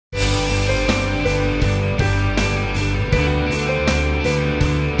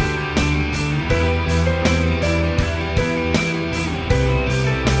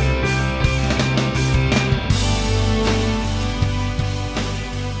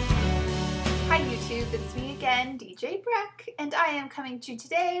friend DJ Breck, and I am coming to you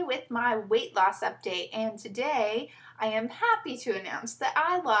today with my weight loss update. And today I am happy to announce that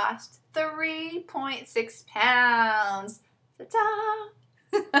I lost 3.6 pounds.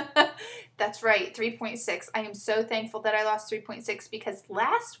 Ta-da! That's right, 3.6. I am so thankful that I lost 3.6 because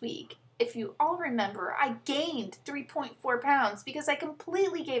last week, if you all remember, I gained 3.4 pounds because I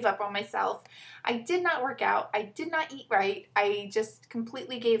completely gave up on myself. I did not work out. I did not eat right. I just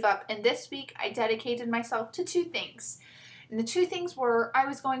completely gave up. And this week, I dedicated myself to two things. And the two things were I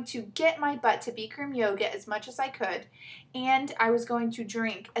was going to get my butt to Bikram yoga as much as I could, and I was going to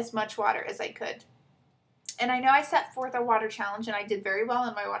drink as much water as I could. And I know I set forth a water challenge, and I did very well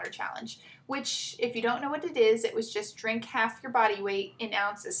in my water challenge, which, if you don't know what it was just drink half your body weight in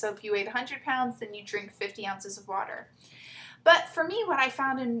ounces. So if you weighed 100 pounds, then you drink 50 ounces of water. But for me, what I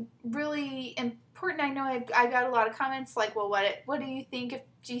found really important, I know I got a lot of comments like, well, what do you think?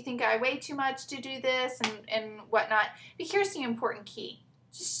 Do you think I weigh too much to do this and whatnot? But here's the important key.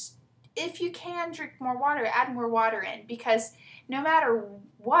 Just, if you can, drink more water, add more water in, because no matter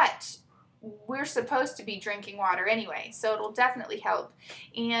what, we're supposed to be drinking water anyway, so it'll definitely help.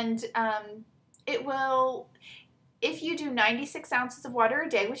 And it will, if you do 96 ounces of water a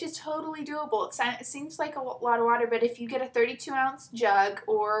day, which is totally doable. It seems like a lot of water, but if you get a 32-ounce jug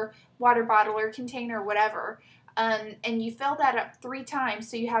or water bottle or container or whatever, and you fill that up 3 times,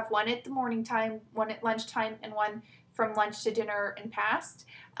 so you have one at the morning time, one at lunchtime, and one from lunch to dinner and past,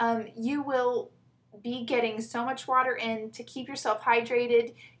 you will be getting so much water in to keep yourself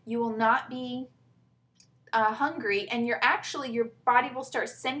hydrated. You will not be hungry, and your body will start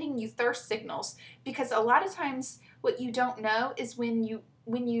sending you thirst signals, because a lot of times what you don't know is when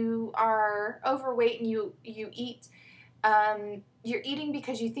you are overweight and you eat, you're eating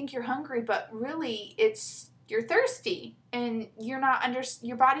because you think you're hungry, but really you're thirsty, and your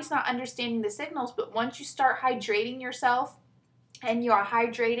body's not understanding the signals. But once you start hydrating yourself and you are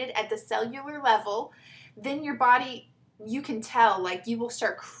hydrated at the cellular level, then your body, you can tell, like, you will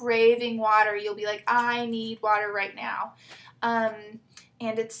start craving water. You'll be like, I need water right now. And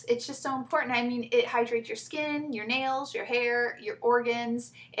it's just so important. I mean, it hydrates your skin, your nails, your hair, your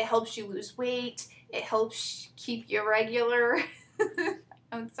organs. It helps you lose weight. It helps keep you regular.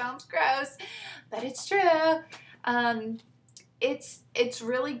 It sounds gross, but it's true. It's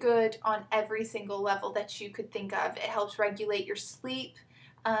really good on every single level that you could think of. It helps regulate your sleep.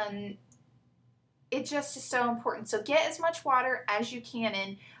 It just is so important. So get as much water as you can,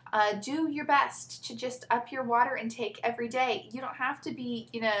 and do your best to just up your water intake every day. You don't have to be,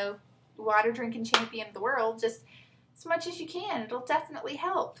 water drinking champion of the world. Just as much as you can. It'll definitely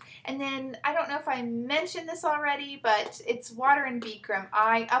help. And then, I don't know if I mentioned this already, but it's water and Bikram.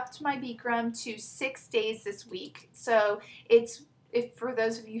 I upped my Bikram to 6 days this week. So for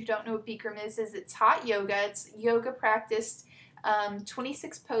those of you who don't know what Bikram is it's hot yoga. It's yoga practiced,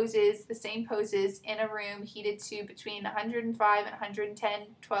 26 poses, the same poses in a room heated to between 105 and 110,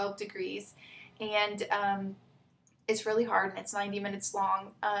 12 degrees. And it's really hard, and it's 90 minutes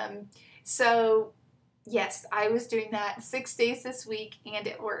long. So yes, I was doing that 6 days this week, and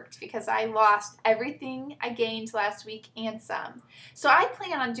it worked because I lost everything I gained last week and some. So I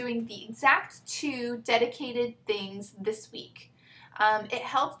plan on doing the exact 2 dedicated things this week. It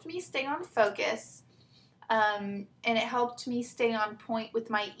helped me stay on focus, and it helped me stay on point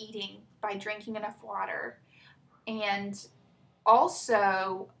with my eating by drinking enough water. And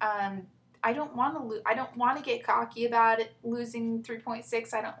also, I don't want to get cocky about it, losing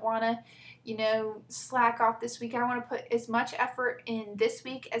 3.6. I don't want to, slack off this week. I want to put as much effort in this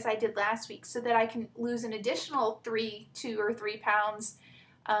week as I did last week, so that I can lose an additional 2 or 3 pounds,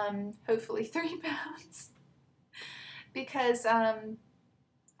 hopefully 3 pounds, because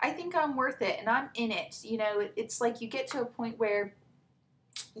I think I'm worth it, and I'm in it. It's like you get to a point where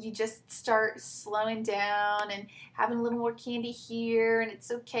you just start slowing down and having a little more candy here, and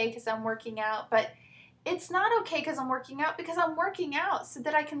it's okay because I'm working out. But it's not okay because I'm working out, because I'm working out so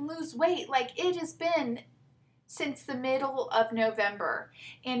that I can lose weight, like it has been since the middle of November.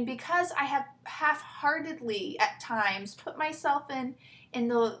 And because I have half-heartedly at times put myself in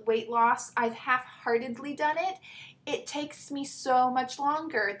the weight loss, I've half-heartedly done it. It takes me so much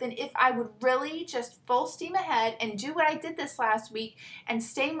longer than if I would really just full steam ahead and do what I did this last week and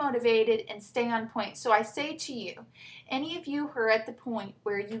stay motivated and stay on point. So I say to you, any of you who are at the point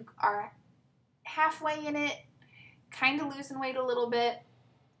where you are halfway in it, kind of losing weight a little bit,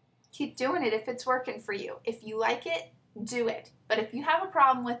 keep doing it if it's working for you. If you like it, do it. But if you have a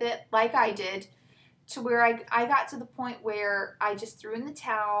problem with it, like I did, to where I got to the point where I just threw in the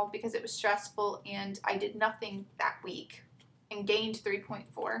towel because it was stressful and I did nothing that week and gained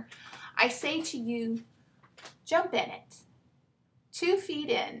 3.4. I say to you, jump in it. 2 feet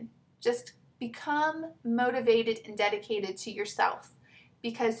in. Just become motivated and dedicated to yourself,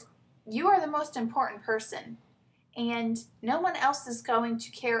 because you are the most important person, and no one else is going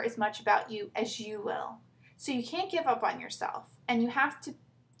to care as much about you as you will. So you can't give up on yourself, and you have to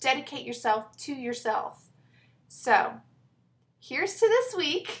dedicate yourself to yourself. So here's to this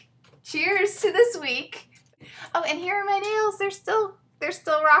week. Cheers to this week. Oh, and here are my nails. They're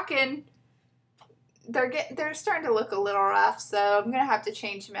still rocking. They're starting to look a little rough, so I'm gonna have to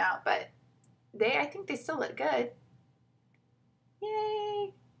change them out, but I think they still look good.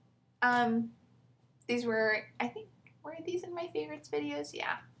 Yay! These were, I think, were these in my favorites videos?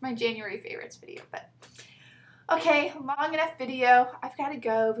 Yeah, my January favorites video. But okay, long enough video. I've got to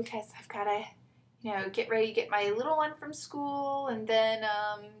go because I've got to, get ready to get my little one from school, and then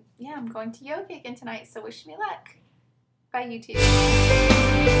yeah, I'm going to yoga again tonight. So wish me luck. Bye, YouTube.